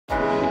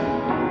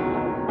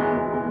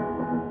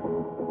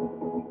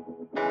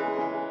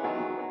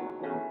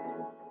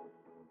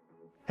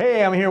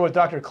Hey, I'm here with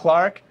Dr.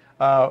 Clarke,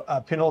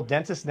 a pinhole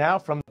dentist now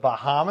from the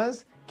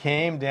Bahamas.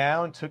 Came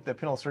down, took the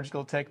Pinhole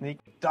Surgical Technique.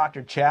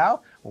 Dr.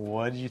 Chow,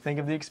 what did you think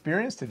of the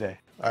experience today?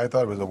 I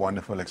thought it was a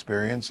wonderful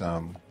experience.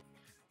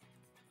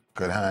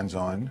 Good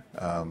hands-on,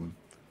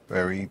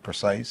 very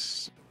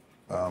precise,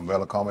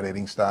 well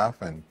accommodating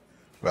staff, and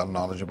well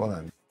knowledgeable.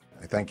 And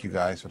I thank you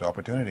guys for the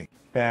opportunity.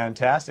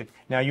 Fantastic.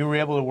 Now, you were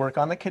able to work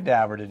on the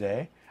cadaver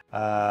today.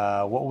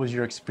 What was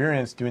your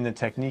experience doing the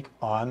technique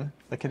on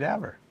the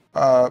cadaver?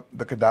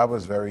 The cadaver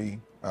was very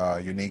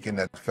unique in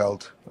that it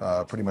felt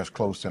pretty much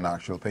close to an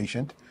actual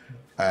patient,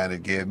 and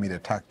it gave me the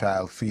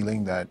tactile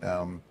feeling that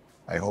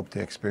I hope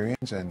to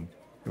experience, and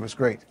it was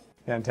great.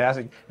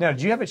 Fantastic. Now,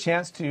 did you have a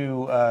chance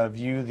to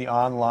view the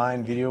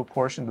online video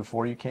portion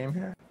before you came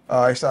here?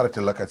 I started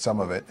to look at some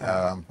of it,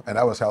 and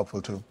that was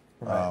helpful too.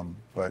 Right.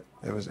 But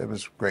it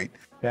was great.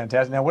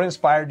 Fantastic. Now, what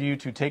inspired you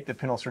to take the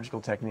Pinhole Surgical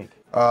Technique?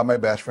 My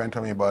best friend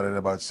told me about it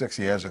about 6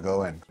 years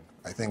ago, and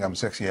I think I'm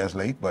 6 years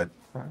late, but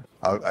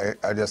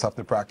I just have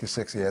to practice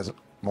 6 years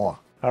more.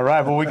 All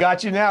right, well, we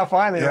got you now,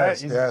 finally,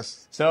 Yes, right?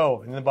 yes.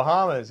 So, in the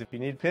Bahamas, if you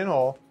need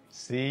pinhole,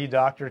 see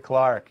Dr.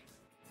 Clarke.